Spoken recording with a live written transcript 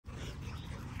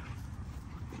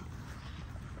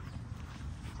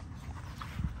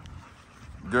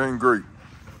Gang great.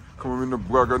 Coming in the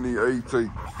block, I need AT.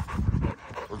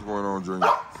 What's going on, Junior?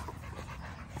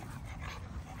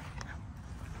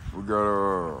 We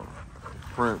got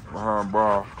Print behind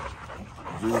bar,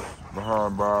 Juice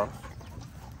behind bar.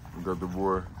 We got the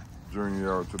boy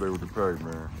Junior out today with the pack,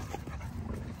 man.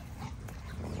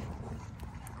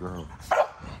 Go ahead.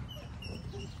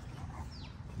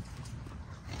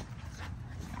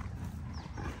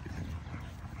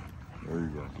 There you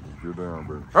go. Get down,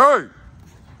 baby. Hey!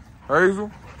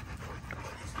 Hazel.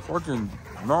 Fucking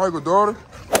Nigel daughter.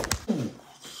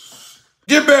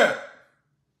 Get back!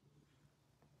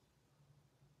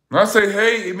 When I say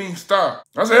hey, it means stop.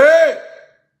 I say hey!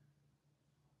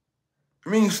 It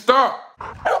means stop.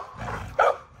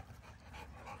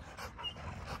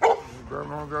 Grab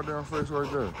my own goddamn face like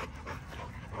that.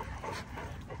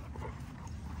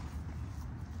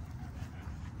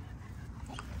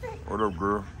 What up,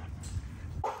 girl?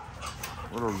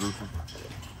 What up, Lucy?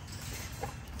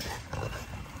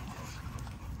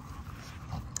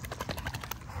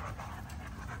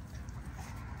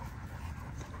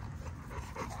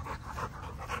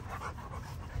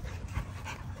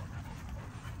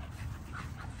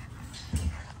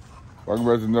 Welcome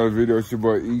back to another video. It's your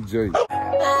boy EJ.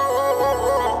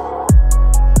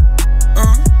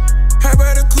 How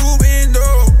about a cool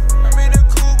window? I'm in a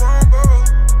cool bumbo.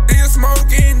 Still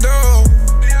smoking dough.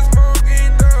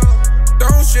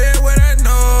 Don't share what I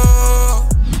know.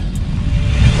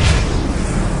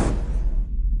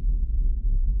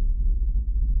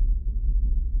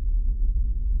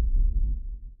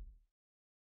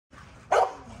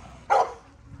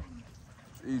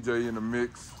 EJ in the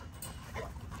mix.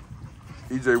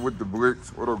 EJ with the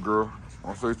Blitz. What up, girl?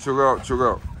 I say chill out, chill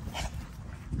out.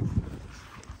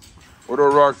 What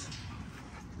up, Roxy?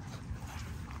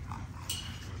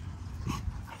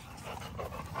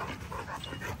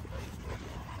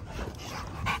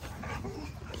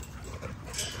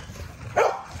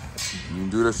 You can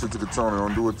do that shit to the Tony.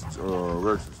 Don't do it to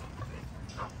Lexus.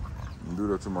 You can do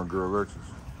that to my girl, Lexus.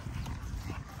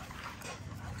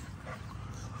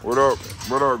 What up?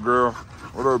 What up, girl?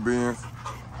 What up, Beans?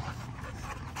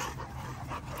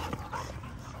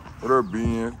 What up,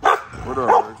 Beans? What up,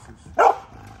 Lexus?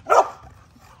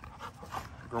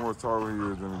 Look how much taller he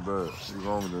is in the bed. He's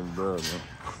longer than the bed, man.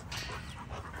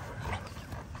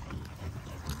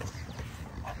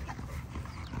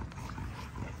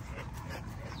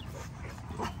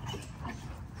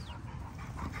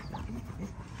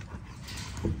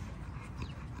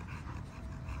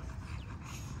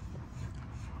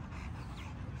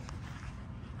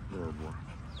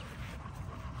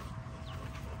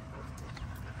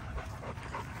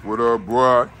 What up,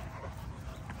 boy?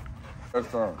 That's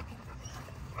time.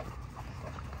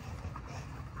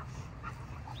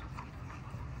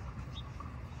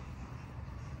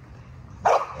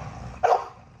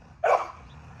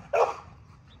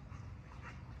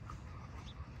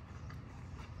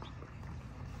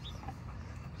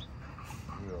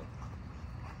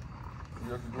 You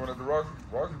got to doing at the Roxy?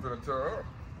 Roxy finna tell her.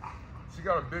 She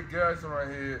got a big gas in her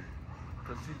head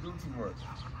because she do too much.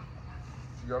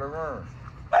 She gotta learn.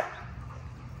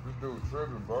 This dude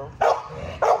tripping, bro.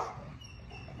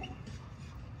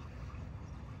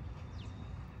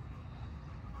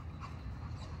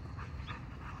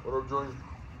 What up, Junior?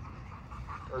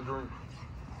 Hey, Junior.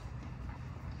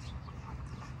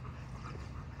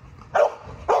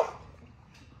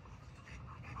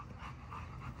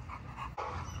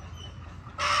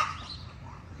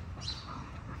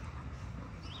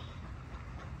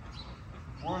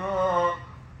 What up?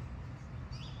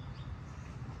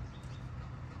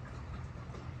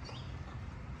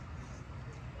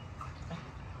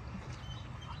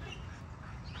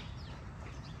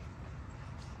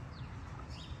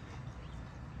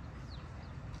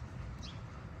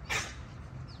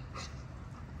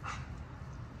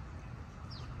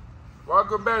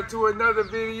 Welcome back to another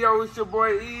video. It's your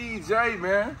boy EJ,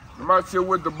 man. I'm out here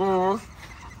with the Bulls.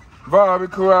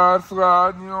 Vibing, collide,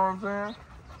 slide, you know what I'm saying?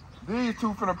 These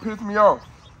two finna piss me off.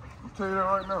 I'll tell you that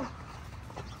right now.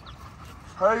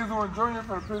 Hazel and Junior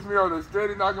finna piss me off. They're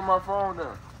steady knocking my phone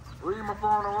down. Leave my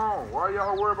phone alone. Why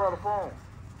y'all worry about the phone?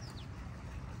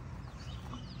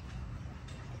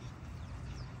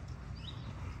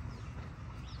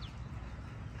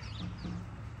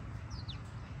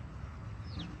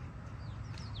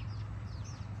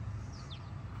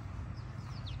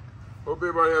 Hope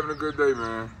everybody having a good day,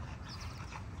 man.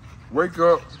 Wake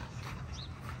up.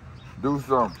 Do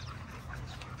something.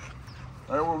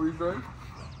 Ain't what we say?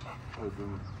 Hey,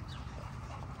 dude.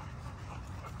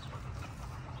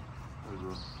 There you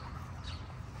go.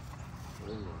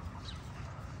 There you go.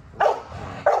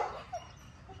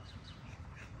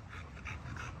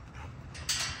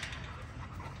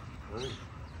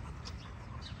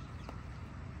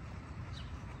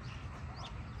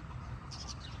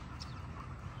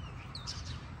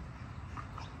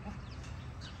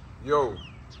 Yo,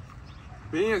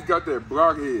 Ben's got that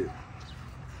blockhead.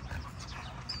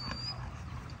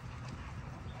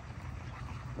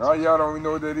 Now y'all don't even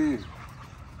know what that is.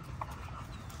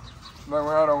 Like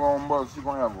when I don't go on bus, she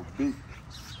gonna have a beat.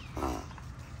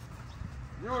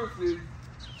 You'll see.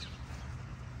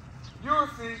 You'll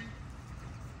see.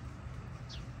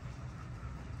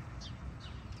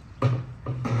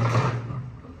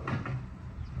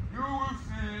 You will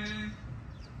see.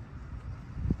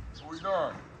 What we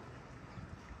done?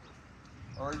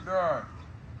 Are we done?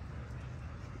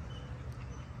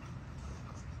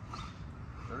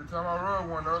 Every time I rub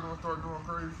one, the other one start doing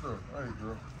crazy stuff. Hey,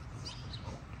 girl.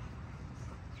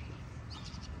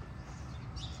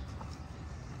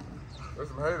 There's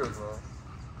some haters, man.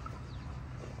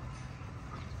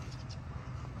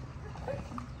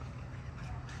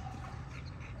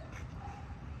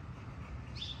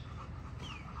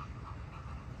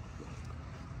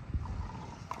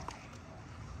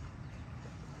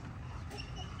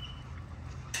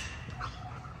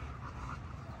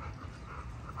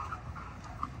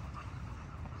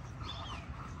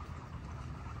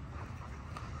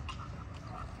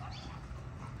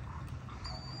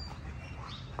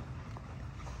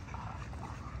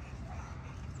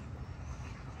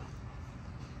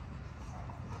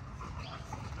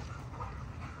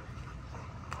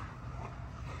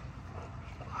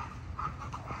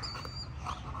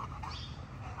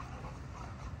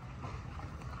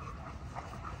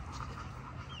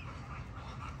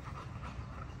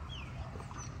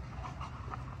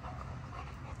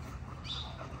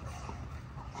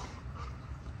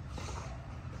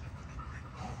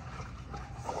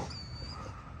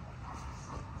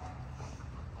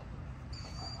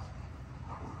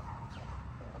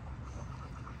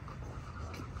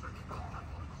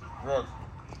 Look.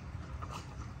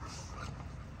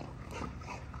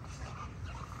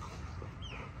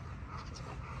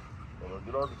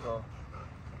 Get off the car.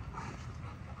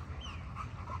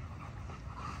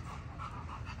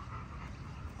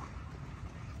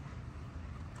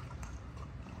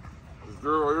 This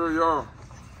girl here, y'all,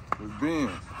 is Ben.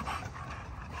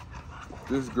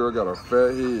 This girl got a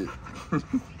fat head.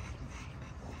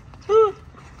 Look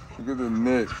at the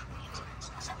neck.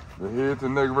 The head to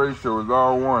neck ratio is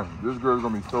all one. This girl's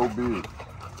gonna be so big.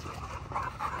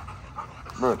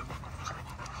 Look.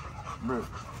 Look.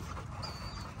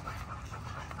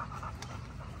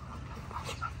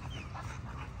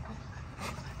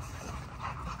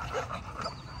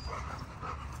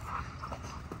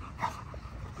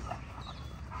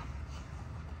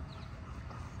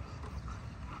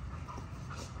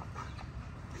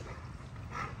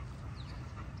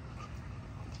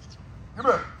 Get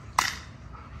back.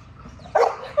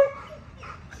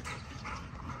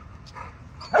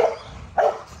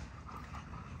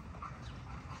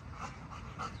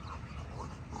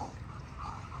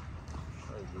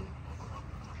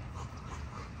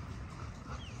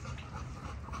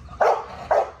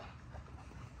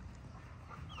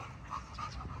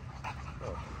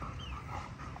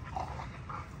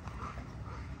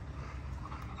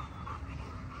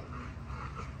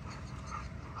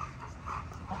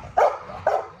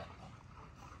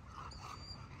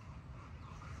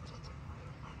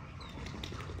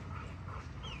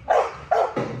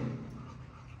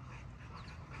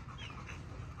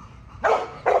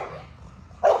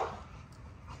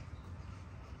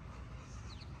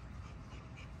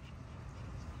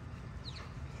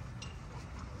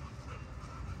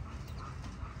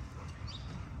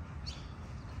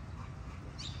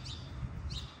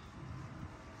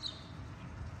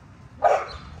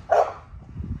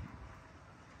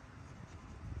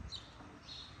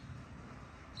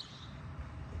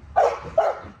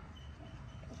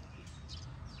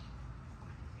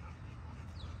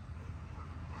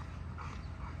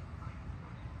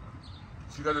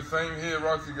 She got the same head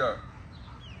Roxy got.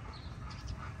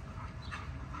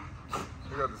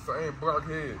 She got the same block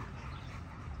head.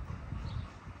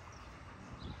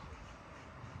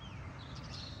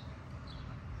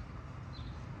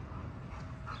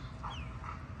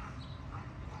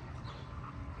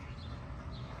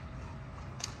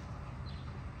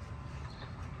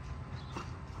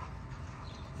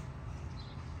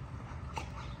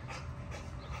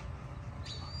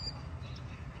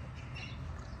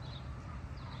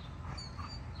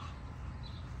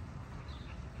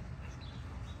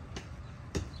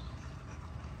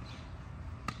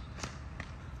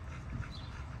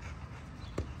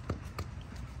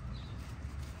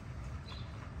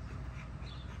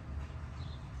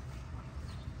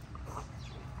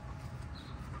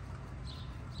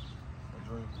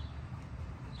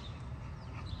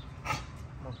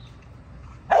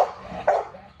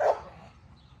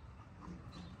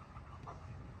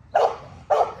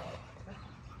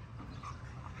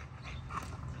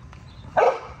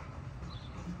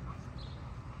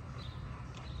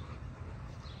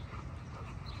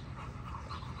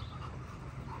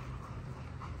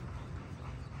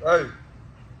 Hey.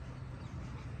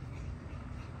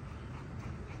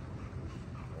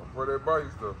 For that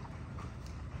bite stuff.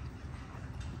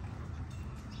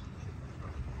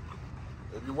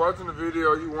 If you're watching the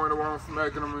video, you wonder why I'm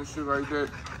smacking them and shit like that.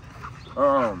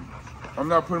 I'm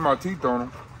not putting my teeth on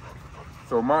them.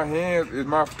 So my hands is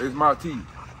my teeth.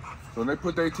 So when they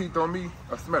put their teeth on me,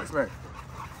 I smack.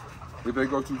 If they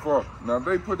go too far. Now if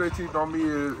they put their teeth on me,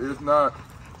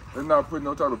 they're not putting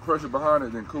no type of pressure behind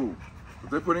it, then cool. If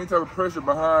they put any type of pressure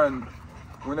behind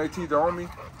when their teeth are on me,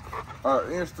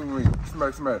 instantly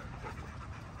smack.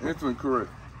 Instantly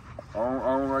correct. I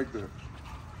don't like that.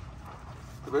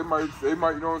 They might, you know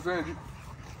what I'm saying?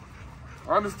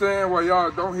 I understand why y'all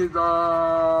don't hit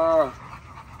I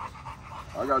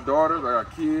got daughters, I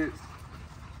got kids,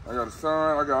 I got a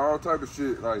son, I got all type of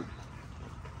shit. Like,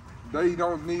 they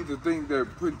don't need to think that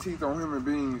putting teeth on human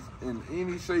beings in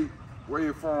any shape, way,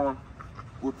 or form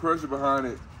with pressure behind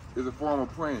it is a form of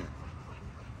playing.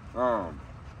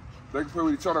 They can play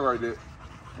with each other like that.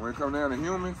 When it comes down to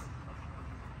humans,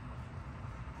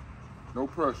 no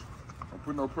pressure. I'm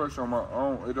putting no pressure on my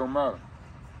own. It don't matter.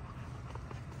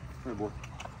 Hey, boy.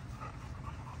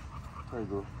 Hey,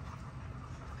 girl.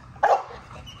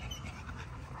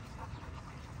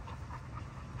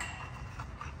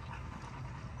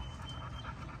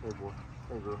 Hey, boy.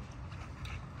 Hey, girl.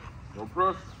 No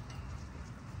pressure.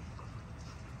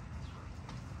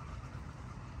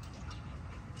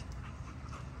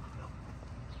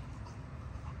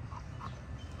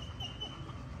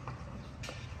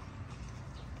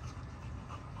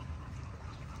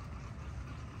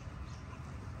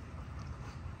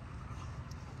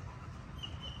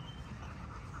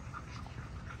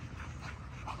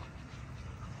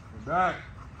 Back.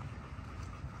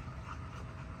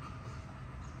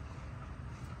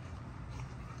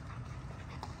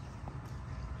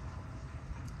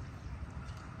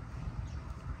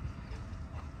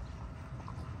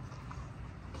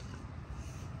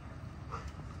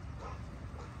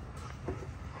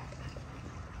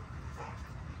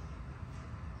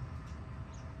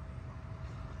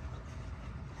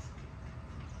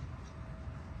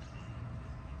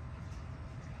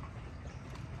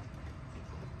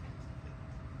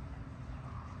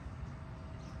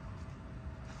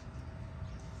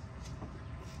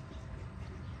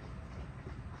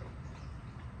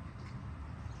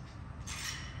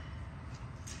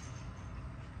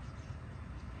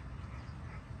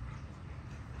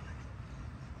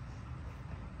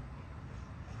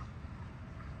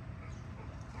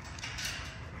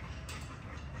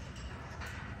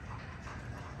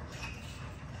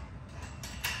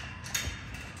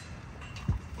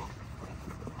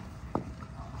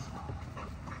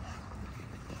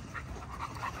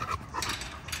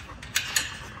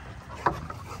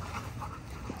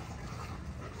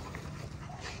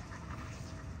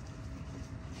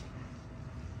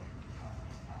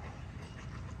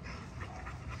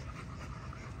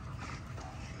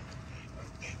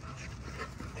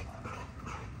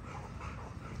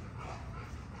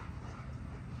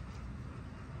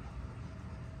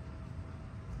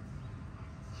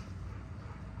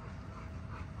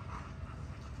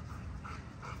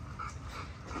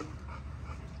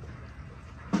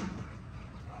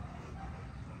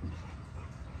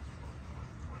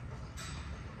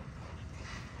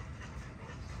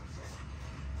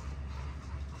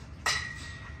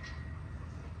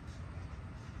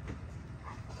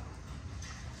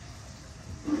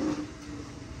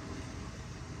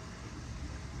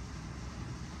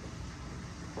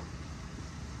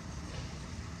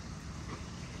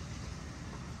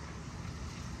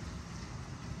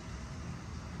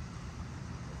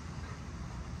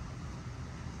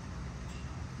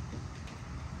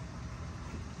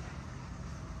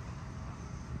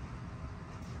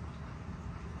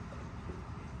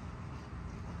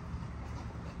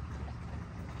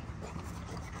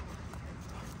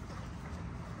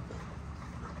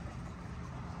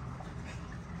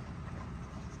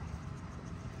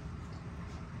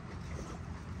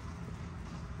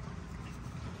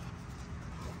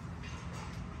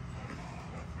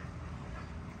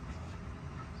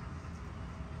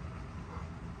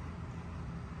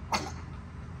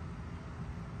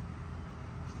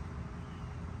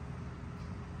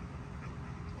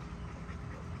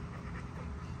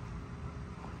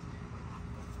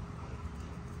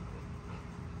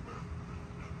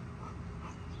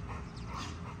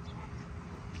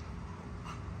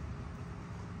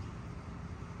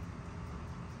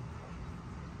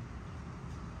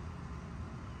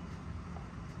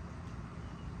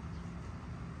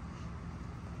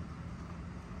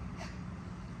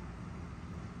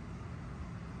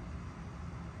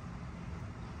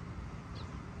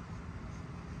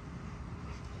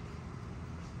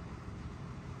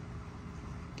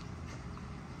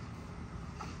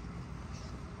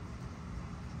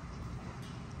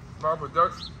 My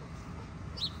production.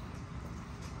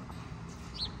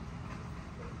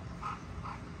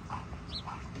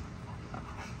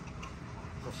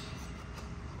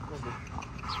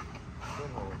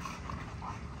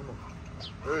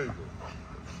 There you go.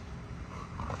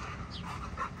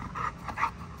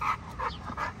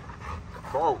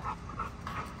 Ball.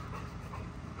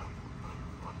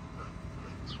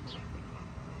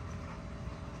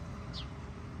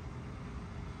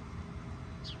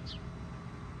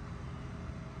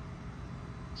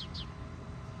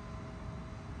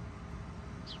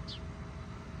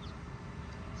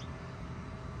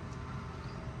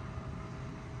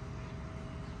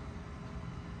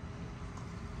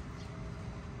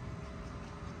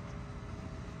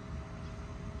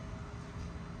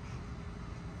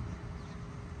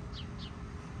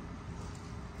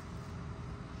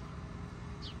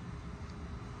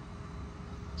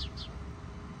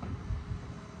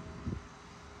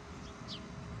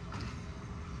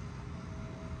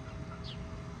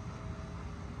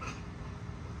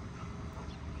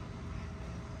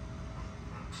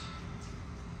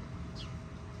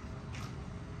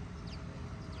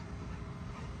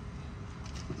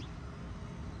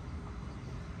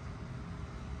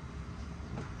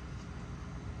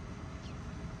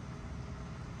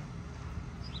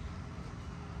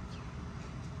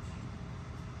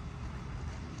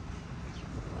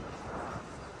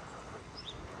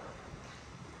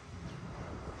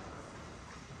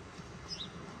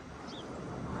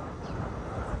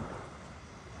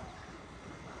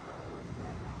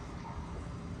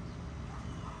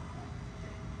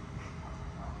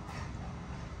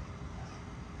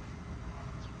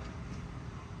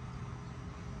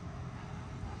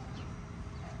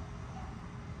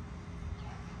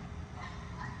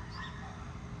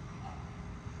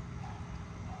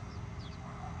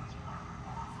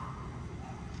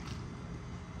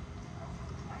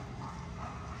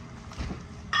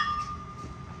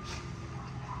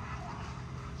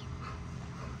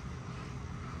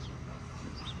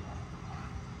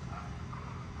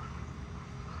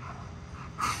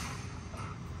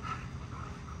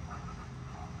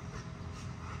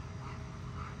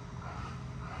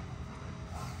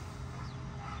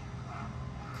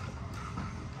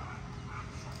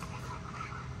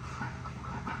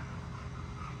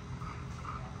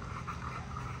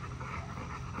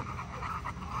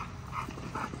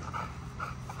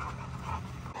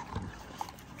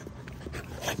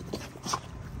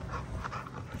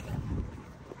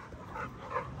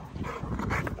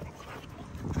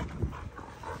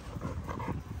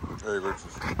 Hey,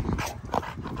 Richard.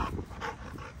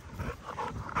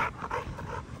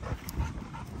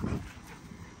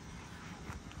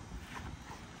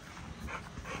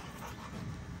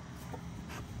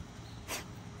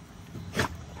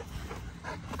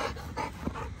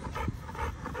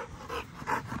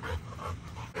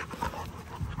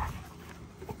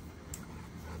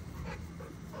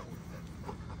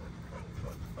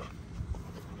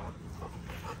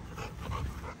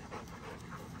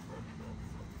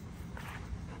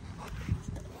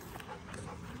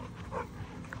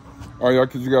 All right, y'all,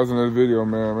 catch you guys in another video,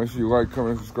 man. Make sure you like,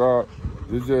 comment, subscribe.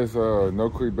 This just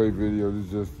no clickbait video. This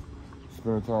just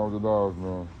spending time with the dogs,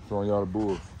 man. Showing y'all the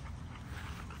bulls.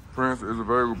 Prince is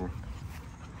available.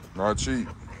 Not cheap.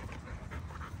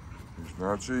 It's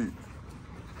not cheap.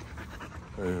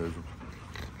 Hey, Hazel.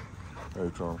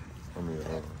 Hey, Tom. I mean,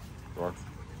 Roxy.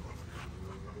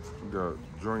 We got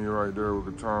Junior right there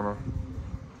with Katana.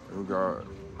 And we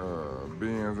got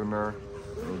Beans in there.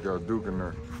 And we got Duke in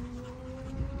there.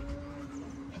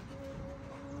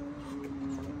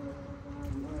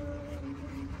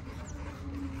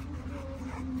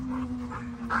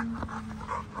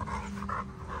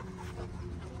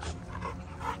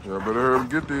 Yeah, better hurry up and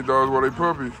get these dogs while they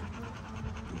puppies.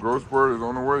 The growth spurt is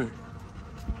on the way.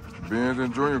 Benz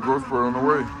and Junior growth spurt on the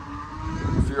way.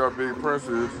 You see how big Prince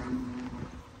is.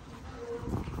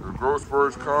 The growth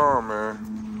spurt's calm, man.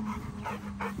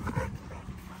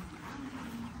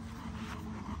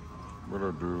 What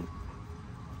up, dude?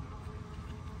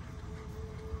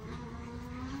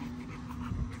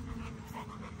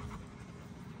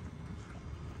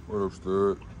 What up,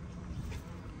 stud?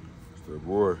 It's that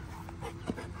boy.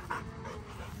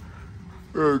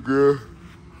 Oh, good.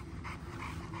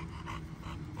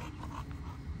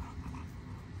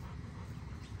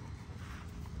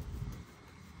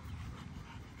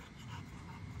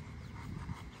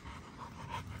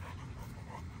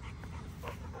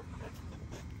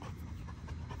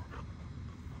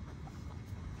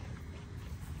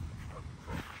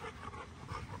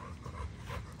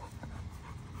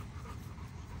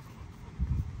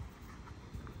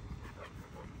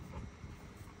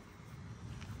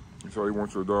 That's how you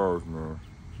want your dogs, man.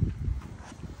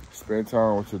 Spend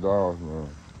time with your dogs, man.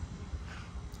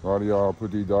 A lot of y'all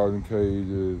put these dogs in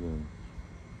cages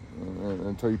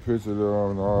and take pictures of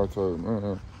them and all that type,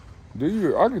 man.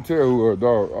 I can tell who a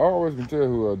dog. I always can tell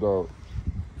who a dog.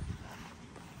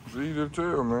 It's easy to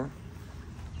tell, man.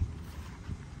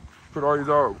 Get all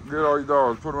your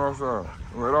dogs, put them outside.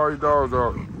 Let all your dogs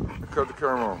out and cut the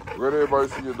camera on. Let everybody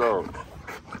see your dogs.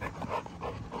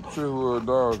 Tell who a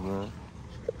dog, man.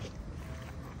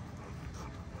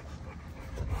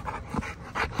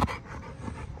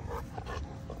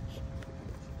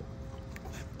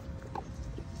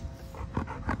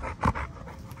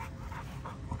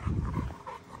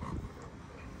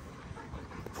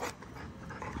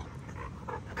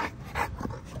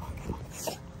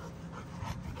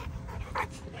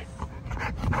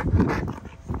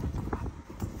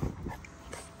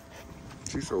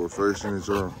 She's so affectionate,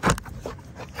 y'all.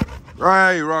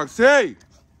 Right, Roxy!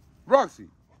 Roxy!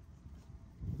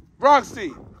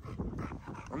 Roxy!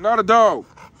 I'm not a dog.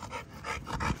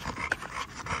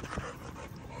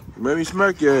 You made me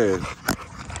smack your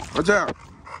ass. Watch out.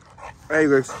 Hey,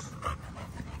 Lexus.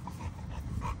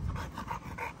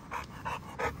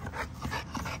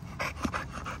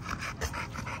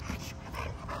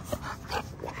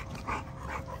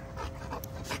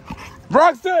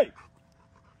 Roxy!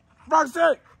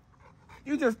 Roxy!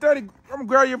 You just steady. I'm gonna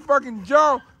grab your fucking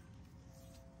jaw.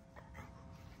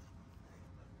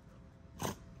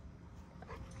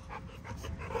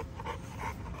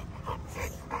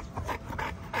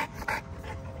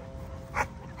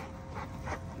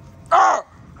 Ah!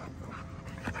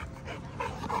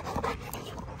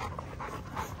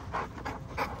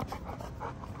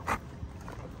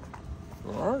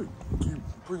 All right. Keep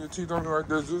putting your teeth on me like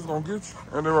that. Juice gonna get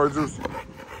you. And they're right, Juicy.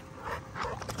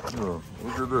 Yeah,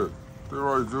 look at that. They're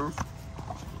right, Juice.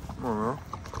 Come on, man.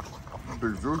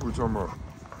 Big Juice we talking about.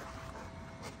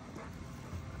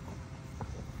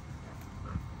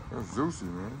 That's Zeusy,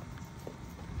 man.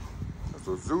 That's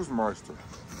a Zeus Meister.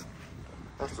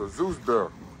 That's a Zeus bear.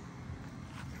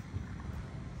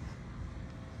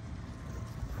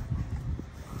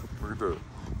 Look at that.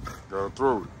 Gotta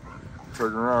throw it.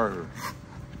 Taking her out of here.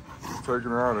 He's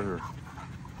taking her out of here.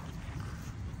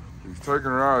 He's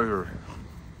taking her out of here.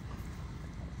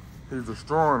 He's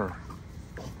destroying her.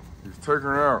 He's taking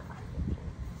her out.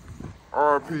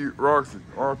 R.I.P. Roxy.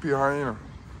 R.I.P. Hyena.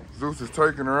 Zeus is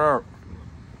taking her out.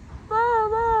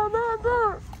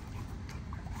 No.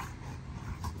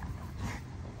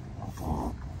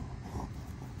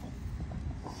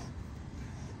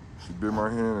 She bit my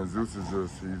hand and Zeus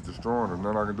he's destroying her.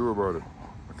 Nothing I can do about it.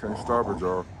 I can't stop it,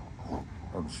 y'all.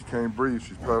 She can't breathe.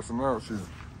 She's passing out.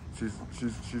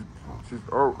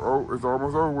 Oh, it's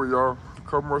almost over with, y'all. A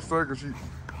couple more seconds,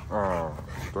 oh,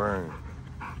 dang.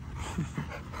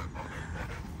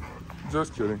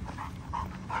 Just kidding.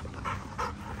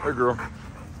 Hey, girl.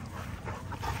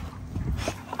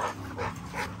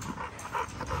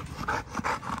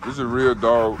 This is real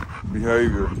dog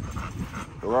behavior.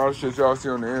 A lot of shit y'all see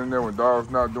on the internet when dogs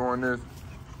not doing this,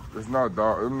 it's not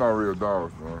real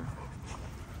dogs, man.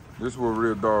 This is what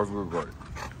real dogs look like.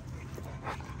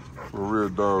 What real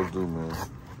dogs do, man.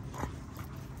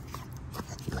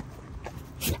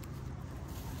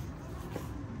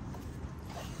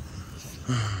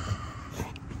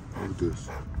 Look at this.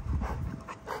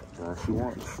 That's all she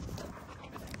wants.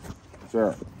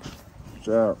 Shout.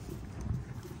 Shout.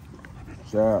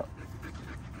 Shout.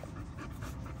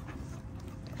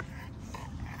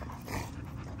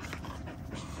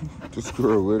 This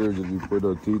girl literally just put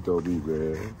her teeth on me,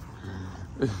 man.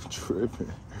 It's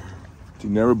tripping. She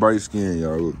never bites skin,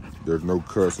 y'all. There's no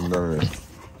cuts and none of that.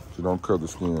 She don't cut the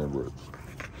skin, but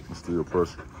it's still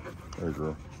pressure. Hey,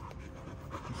 girl.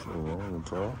 You're so long and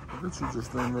tall. Look at you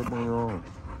just standing up on your own.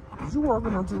 Is you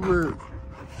walking on two legs?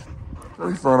 How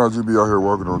you find out you be out here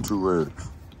walking on two legs?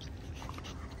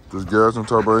 This gas on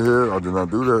top of her head, I did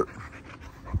not do that.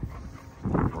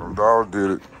 My dog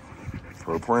did it.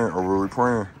 Her playing, or really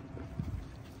playing.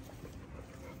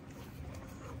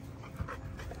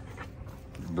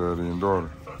 Daddy and daughter.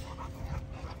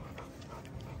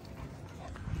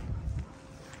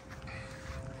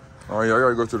 Oh yeah, I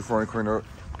gotta go to the front and clean up.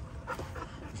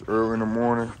 It's early in the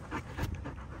morning.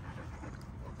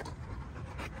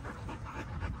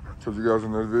 Told you guys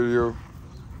in this video,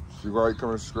 if you like,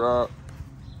 comment, subscribe.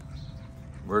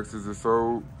 Lexus is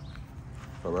sold.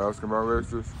 I'm asking about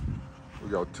Lexus. We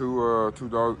got $2 or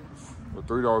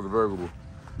 $3 available.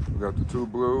 We got the 2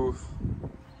 blues,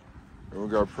 and we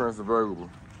got Prince available.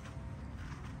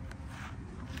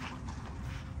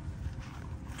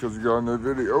 Because you got in that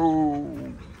video.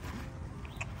 Oh.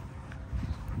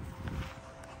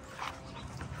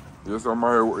 Yes, I'll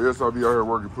be out here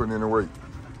working, putting in the weight.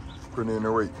 Putting in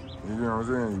the weight. You know what I'm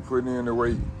saying? You putting in the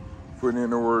weight, putting in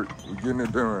the work, we're getting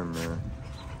it done, man.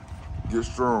 Get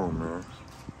strong, man.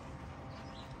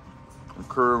 I'm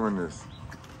curling this.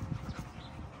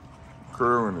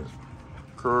 Curling it.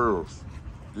 Curls.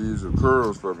 These are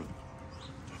curls for me.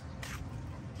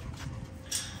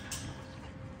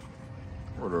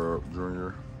 What up,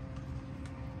 Junior?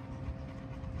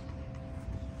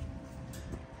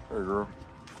 Hey, girl.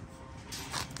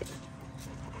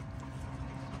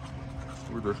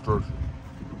 With that structure.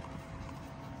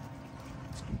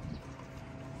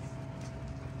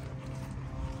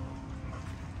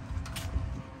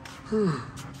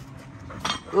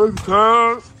 I'm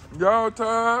tired. Y'all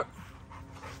tired?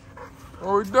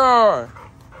 Oh, we die.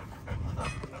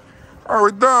 Oh,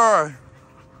 we die.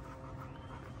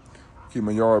 Keep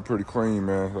my yard pretty clean,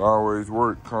 man. I always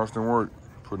work, constant work.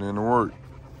 Put in the work.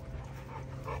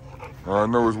 All I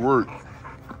know is work.